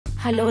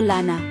Hello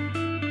Lana.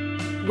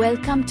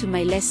 Welcome to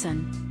my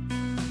lesson.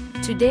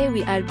 Today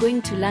we are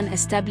going to learn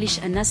establish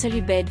a nursery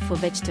bed for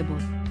vegetable.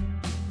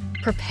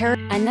 Prepare.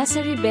 A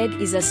nursery bed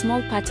is a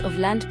small part of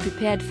land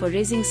prepared for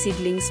raising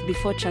seedlings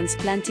before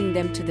transplanting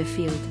them to the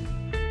field.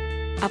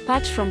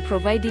 Apart from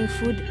providing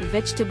food,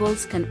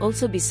 vegetables can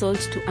also be sold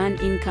to earn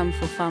income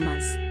for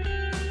farmers.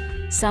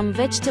 Some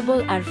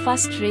vegetables are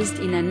first raised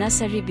in a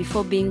nursery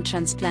before being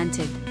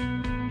transplanted.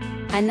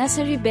 A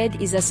nursery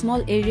bed is a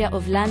small area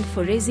of land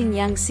for raising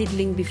young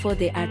seedlings before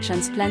they are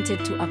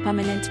transplanted to a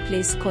permanent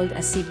place called a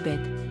seedbed.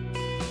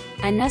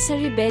 A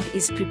nursery bed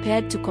is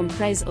prepared to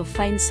comprise of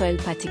fine soil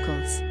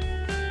particles.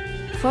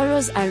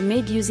 Furrows are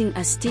made using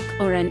a stick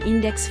or an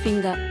index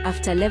finger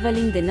after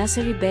leveling the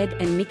nursery bed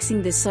and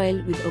mixing the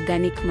soil with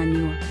organic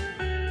manure.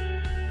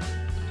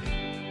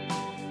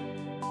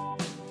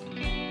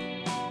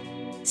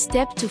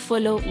 Step to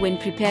follow when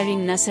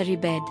preparing nursery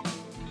bed.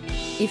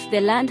 If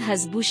the land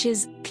has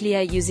bushes,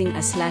 clear using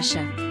a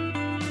slasher.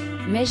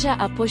 Measure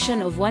a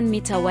portion of 1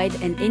 meter wide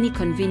and any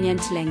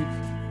convenient length.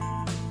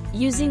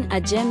 Using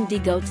a gem,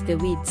 dig out the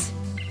weeds.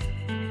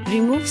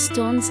 Remove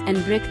stones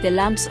and break the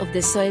lumps of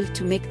the soil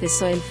to make the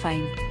soil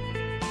fine.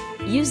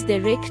 Use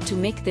the rake to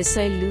make the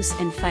soil loose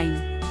and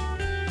fine.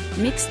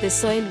 Mix the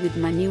soil with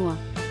manure.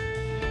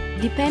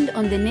 Depend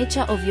on the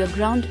nature of your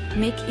ground,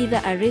 make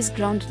either a raised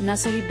ground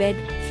nursery bed,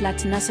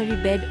 flat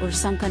nursery bed or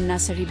sunken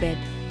nursery bed.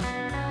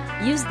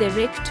 Use the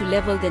rake to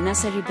level the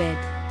nursery bed.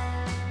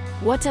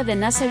 Water the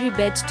nursery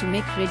bed to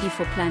make ready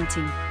for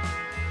planting.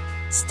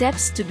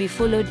 Steps to be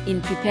followed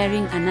in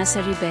preparing a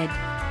nursery bed.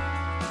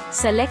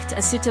 Select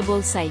a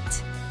suitable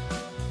site.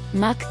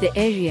 Mark the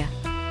area.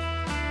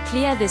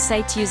 Clear the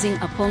site using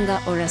a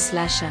ponga or a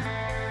slasher.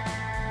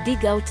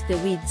 Dig out the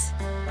weeds.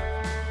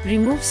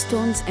 Remove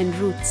stones and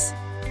roots.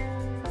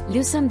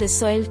 Loosen the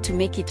soil to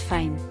make it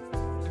fine.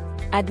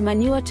 Add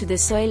manure to the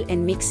soil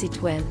and mix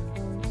it well.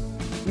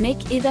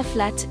 Make either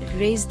flat,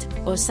 raised,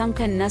 or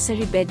sunken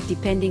nursery bed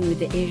depending with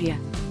the area.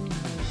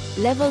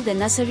 Level the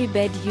nursery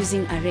bed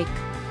using a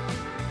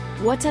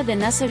rake. Water the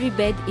nursery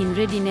bed in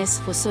readiness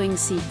for sowing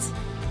seeds.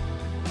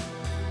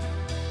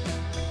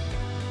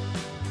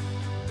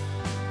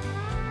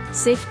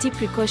 Safety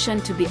precaution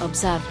to be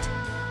observed.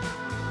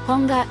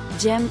 Ponga,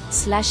 gem,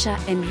 slasher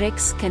and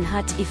rakes can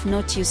hurt if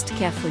not used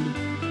carefully.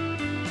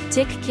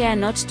 Take care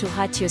not to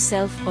hurt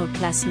yourself or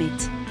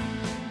classmate.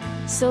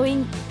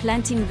 Sowing,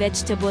 planting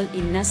vegetable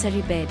in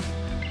nursery bed.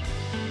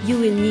 You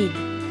will need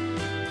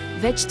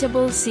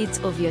vegetable seeds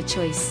of your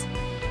choice,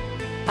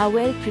 a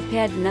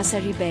well-prepared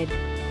nursery bed,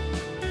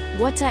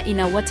 water in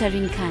a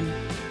watering can.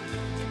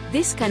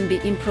 This can be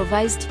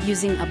improvised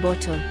using a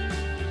bottle,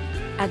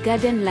 a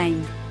garden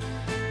line,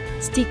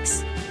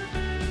 sticks.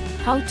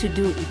 How to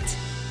do it?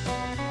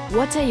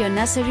 Water your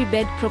nursery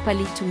bed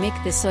properly to make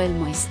the soil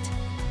moist.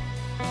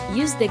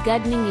 Use the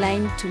gardening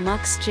line to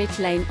mark straight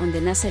line on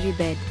the nursery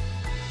bed.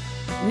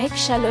 Make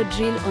shallow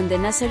drill on the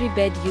nursery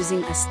bed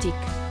using a stick.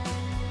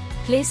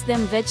 Place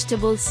them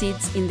vegetable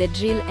seeds in the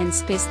drill and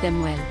space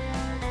them well.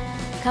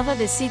 Cover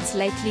the seeds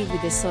lightly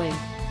with the soil.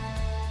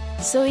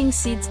 Sowing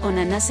seeds on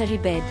a nursery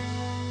bed.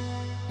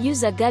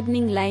 Use a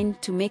gardening line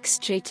to make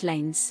straight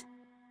lines.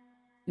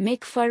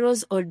 Make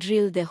furrows or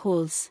drill the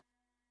holes.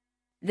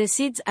 The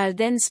seeds are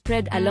then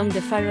spread along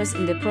the furrows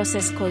in the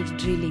process called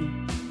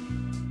drilling.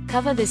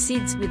 Cover the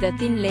seeds with a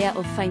thin layer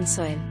of fine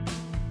soil.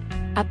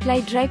 Apply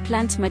dry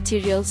plant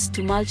materials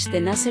to mulch the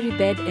nursery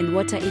bed and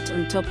water it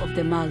on top of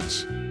the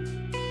mulch.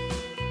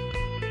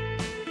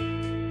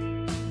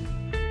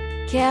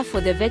 Care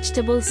for the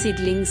vegetable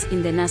seedlings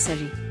in the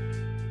nursery.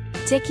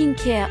 Taking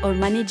care or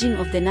managing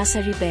of the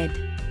nursery bed.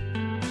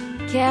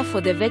 Care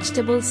for the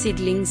vegetable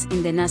seedlings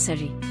in the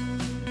nursery.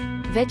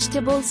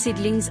 Vegetable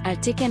seedlings are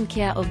taken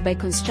care of by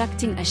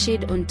constructing a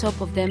shade on top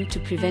of them to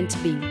prevent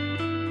being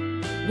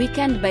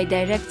weakened by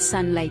direct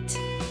sunlight.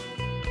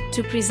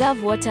 To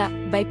preserve water,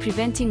 by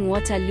preventing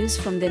water loss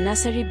from the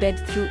nursery bed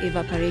through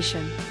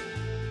evaporation.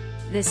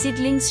 The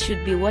seedlings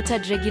should be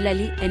watered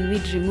regularly and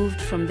weed removed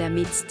from their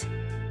midst.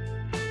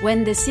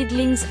 When the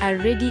seedlings are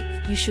ready,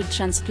 you should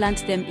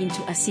transplant them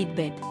into a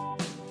seedbed.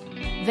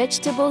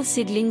 Vegetable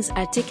seedlings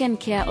are taken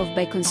care of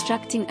by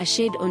constructing a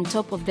shade on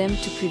top of them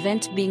to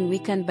prevent being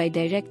weakened by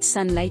direct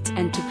sunlight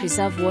and to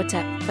preserve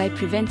water, by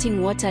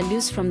preventing water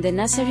loss from the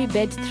nursery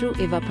bed through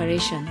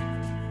evaporation.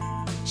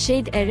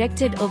 Shade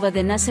erected over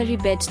the nursery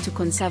bed to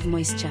conserve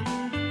moisture.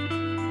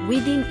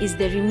 Weeding is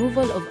the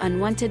removal of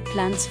unwanted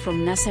plants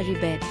from nursery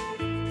bed.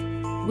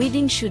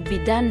 Weeding should be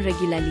done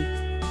regularly.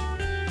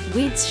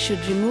 Weeds should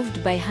be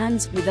removed by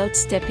hands without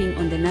stepping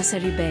on the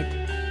nursery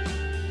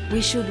bed.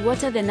 We should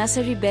water the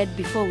nursery bed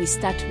before we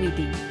start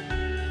weeding.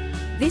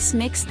 This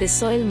makes the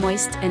soil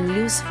moist and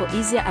loose for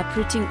easier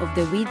uprooting of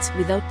the weeds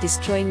without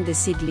destroying the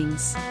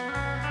seedlings.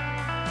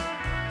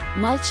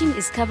 Mulching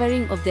is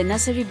covering of the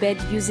nursery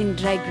bed using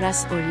dry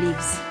grass or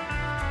leaves.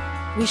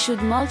 We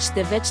should mulch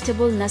the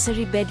vegetable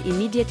nursery bed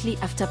immediately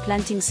after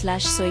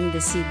planting/sowing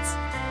the seeds.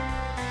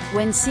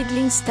 When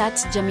seedlings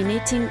start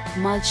germinating,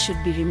 mulch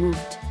should be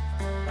removed.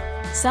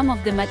 Some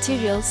of the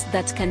materials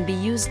that can be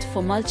used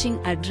for mulching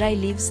are dry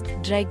leaves,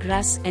 dry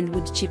grass and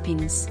wood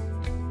chippings.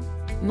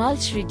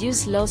 Mulch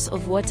reduces loss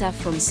of water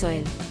from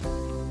soil.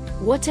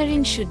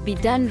 Watering should be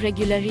done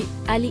regularly,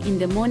 early in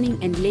the morning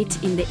and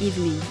late in the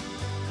evening.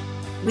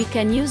 We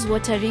can use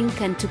watering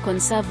can to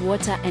conserve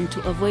water and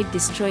to avoid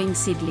destroying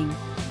seedling.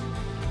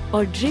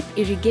 Or drip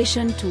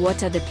irrigation to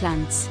water the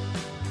plants.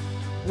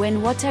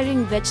 When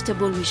watering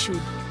vegetable we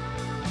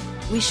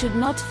should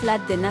not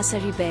flood the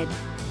nursery bed.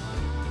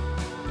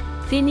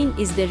 Thinning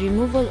is the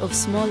removal of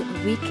small,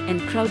 weak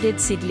and crowded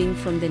seedling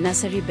from the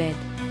nursery bed.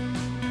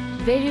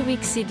 Very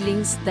weak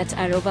seedlings that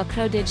are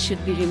overcrowded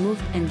should be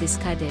removed and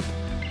discarded.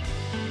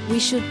 We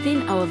should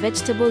thin our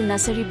vegetable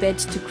nursery bed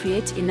to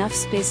create enough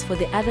space for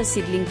the other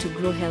seedling to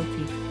grow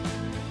healthy.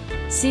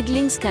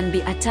 Seedlings can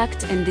be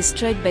attacked and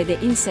destroyed by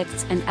the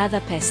insects and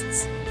other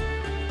pests.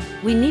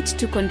 We need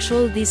to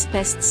control these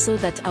pests so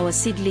that our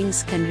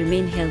seedlings can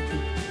remain healthy.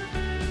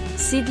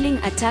 Seedling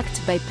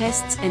attacked by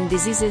pests and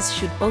diseases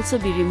should also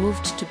be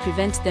removed to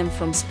prevent them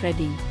from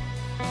spreading.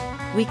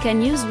 We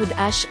can use wood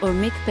ash or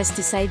make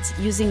pesticides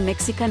using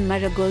Mexican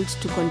marigold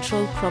to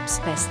control crops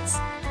pests.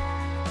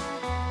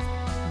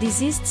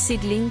 Diseased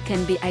seedling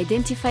can be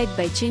identified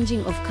by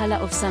changing of color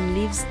of some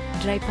leaves,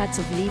 dry parts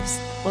of leaves,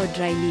 or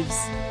dry leaves.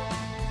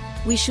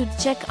 We should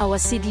check our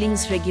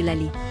seedlings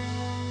regularly.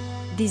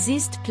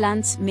 Diseased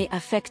plants may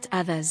affect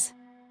others.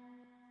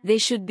 They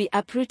should be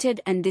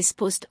uprooted and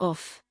disposed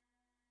of.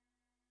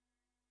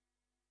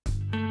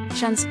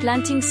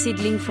 Transplanting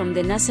seedling from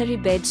the nursery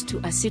bed to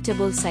a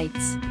suitable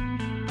sites.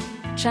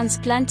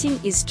 Transplanting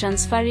is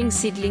transferring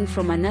seedling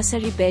from a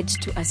nursery bed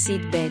to a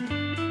seed bed.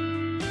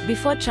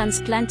 Before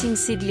transplanting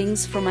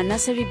seedlings from a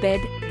nursery bed,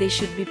 they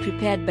should be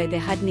prepared by the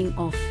hardening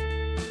off.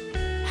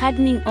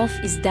 Hardening off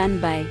is done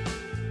by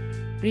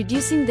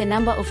reducing the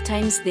number of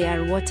times they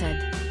are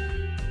watered,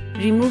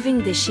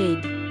 removing the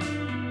shade,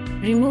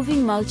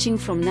 removing mulching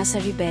from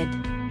nursery bed.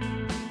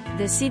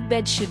 The seed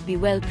bed should be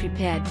well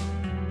prepared.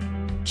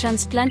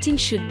 Transplanting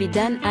should be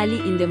done early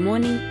in the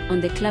morning,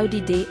 on the cloudy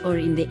day or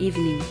in the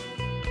evening.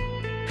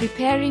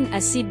 Preparing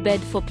a seed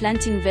bed for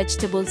planting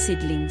vegetable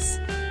seedlings.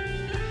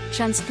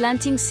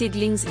 Transplanting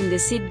seedlings in the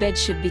seedbed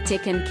should be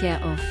taken care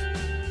of.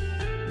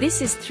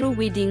 This is through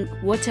weeding,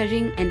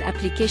 watering and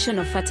application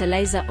of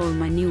fertilizer or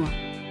manure.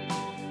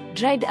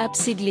 Dried up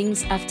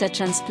seedlings after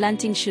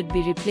transplanting should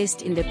be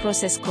replaced in the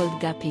process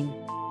called gapping.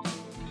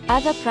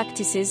 Other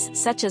practices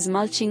such as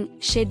mulching,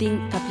 shading,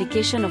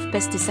 application of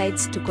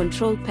pesticides to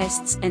control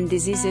pests and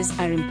diseases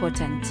are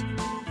important.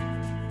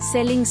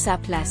 Selling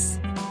surplus.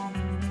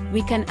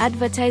 We can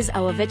advertise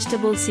our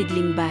vegetable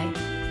seedling by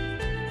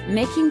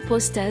making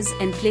posters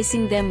and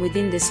placing them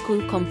within the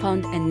school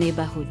compound and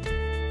neighborhood.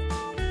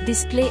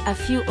 Display a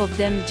few of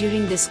them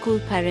during the school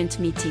parent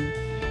meeting.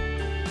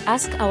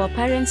 Ask our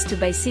parents to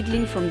buy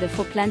seedling from the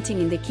for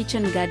planting in the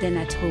kitchen garden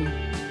at home.